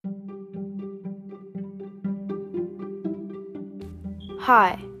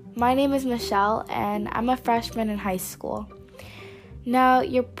Hi, my name is Michelle, and I'm a freshman in high school. Now,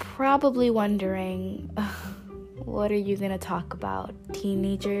 you're probably wondering, what are you going to talk about?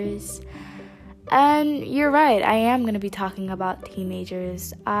 Teenagers? And you're right, I am going to be talking about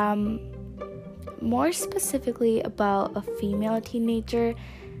teenagers. More specifically about a female teenager,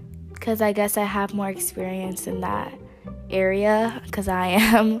 because I guess I have more experience in that area, because I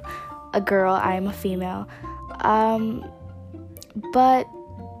am a girl, I am a female. But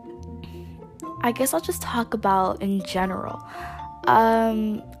I guess I'll just talk about in general.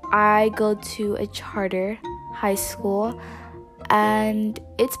 I go to a charter high school, and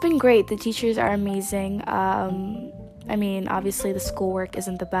it's been great. The teachers are amazing. Obviously the schoolwork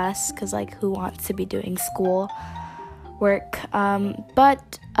isn't the best, because who wants to be doing school work?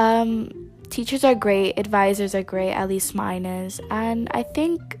 But teachers are great, advisors are great, at least mine is. And I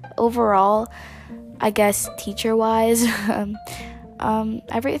think overall, I guess teacher-wise,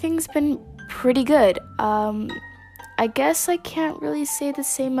 everything's been pretty good. I guess I can't really say the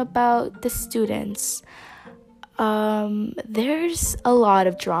same about the students. There's a lot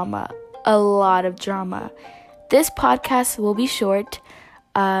of drama. This podcast will be short.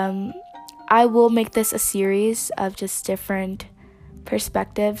 I will make this a series of just different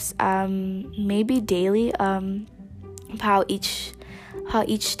perspectives, maybe daily, how each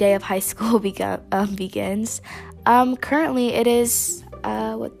day of high school begins. Currently it is,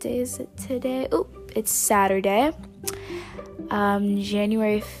 what day is it today? It's Saturday,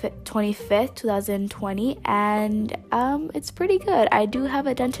 January 25th, 2020, and it's pretty good. I do have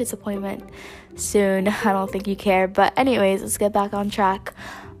a dentist appointment soon. I don't think you care, but anyways, let's get back on track.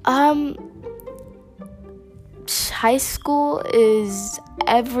 High school is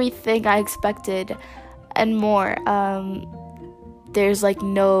everything I expected and more. There's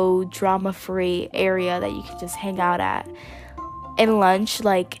no drama-free area that you can just hang out at. In lunch,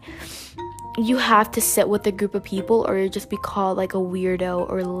 you have to sit with a group of people, or you'll just be called a weirdo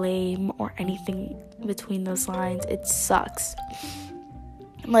or lame or anything between those lines. It sucks.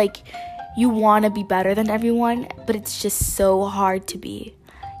 You want to be better than everyone, but it's just so hard to be.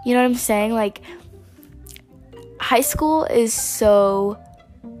 You know what I'm saying? High school is so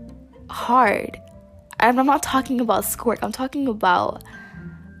hard. And I'm not talking about schoolwork. I'm talking about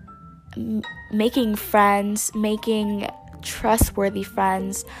making friends, making trustworthy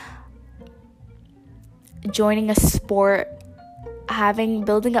friends, joining a sport,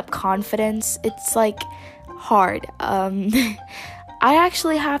 building up confidence. It's hard. I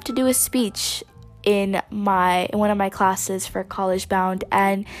actually have to do a speech in one of my classes for College Bound,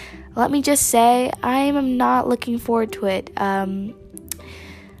 and let me just say, I am not looking forward to it.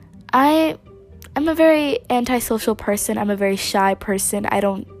 I'm a very antisocial person. I'm a very shy person. I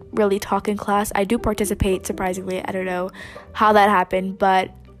don't really talk in class. I do participate, surprisingly. I don't know how that happened,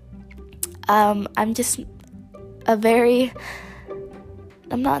 but I'm just I'm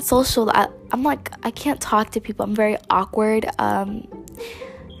not social. I can't talk to people. I'm very awkward. And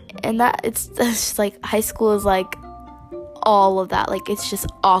that it's just high school is all of that. It's just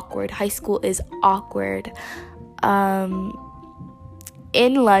awkward. High school is awkward.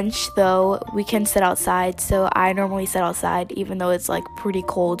 In lunch, though, we can sit outside, so I normally sit outside, even though it's pretty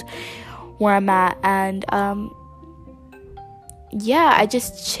cold where I'm at. And I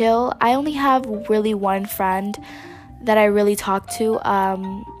just chill. I only have really one friend that I really talk to,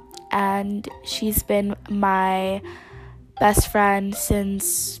 and she's been my best friend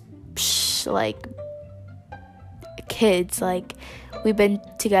since kids. We've been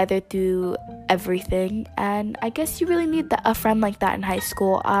together through everything, and I guess you really need a friend like that in high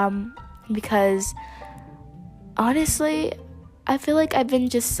school, because honestly, I feel I've been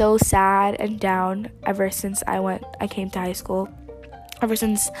just so sad and down ever since I came to high school. Ever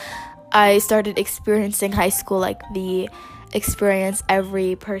since I started experiencing high school, the experience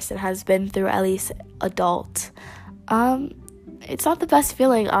every person has been through, at least adult. It's not the best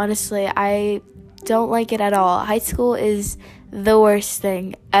feeling, honestly. I don't like it at all. High school is the worst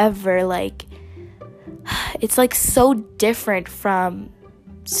thing ever. It's so different from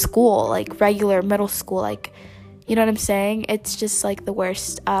school, regular middle school. You know what I'm saying? It's just the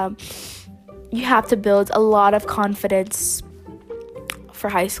worst. You have to build a lot of confidence for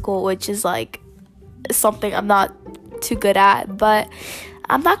high school, which is something I'm not too good at. But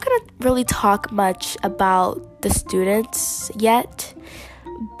I'm not gonna really talk much about the students yet,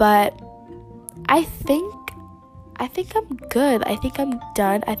 but I think I'm good. I think I'm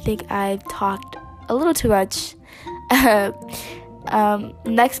done. I think I've talked a little too much.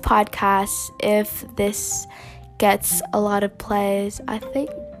 Next podcast, if this gets a lot of plays, I think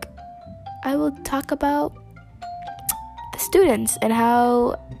I will talk about the students and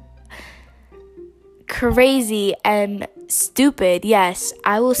how crazy and stupid, yes,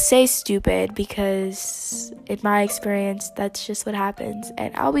 I will say stupid, because in my experience that's just what happens.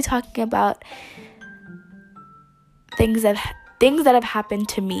 And I'll be talking about things that have happened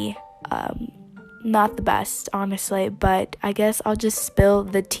to me. Not the best, honestly, but I guess I'll just spill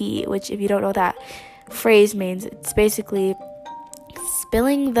the tea, which, if you don't know what that phrase means, it's basically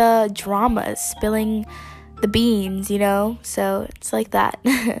spilling the dramas, spilling the beans, so it's like that.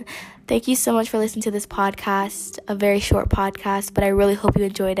 Thank you so much for listening to this podcast, a very short podcast, but I really hope you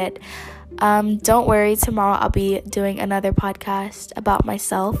enjoyed it. Don't worry, tomorrow I'll be doing another podcast about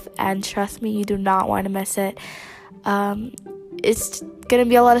myself, and trust me, you do not want to miss it. It's gonna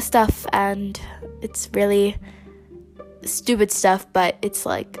be a lot of stuff, and it's really stupid stuff, but it's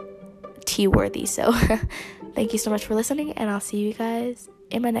like tea worthy. So thank you so much for listening, and I'll see you guys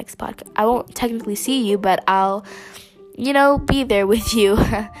in my next podcast. I won't technically see you, but I'll be there with you.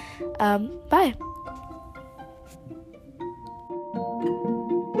 Bye.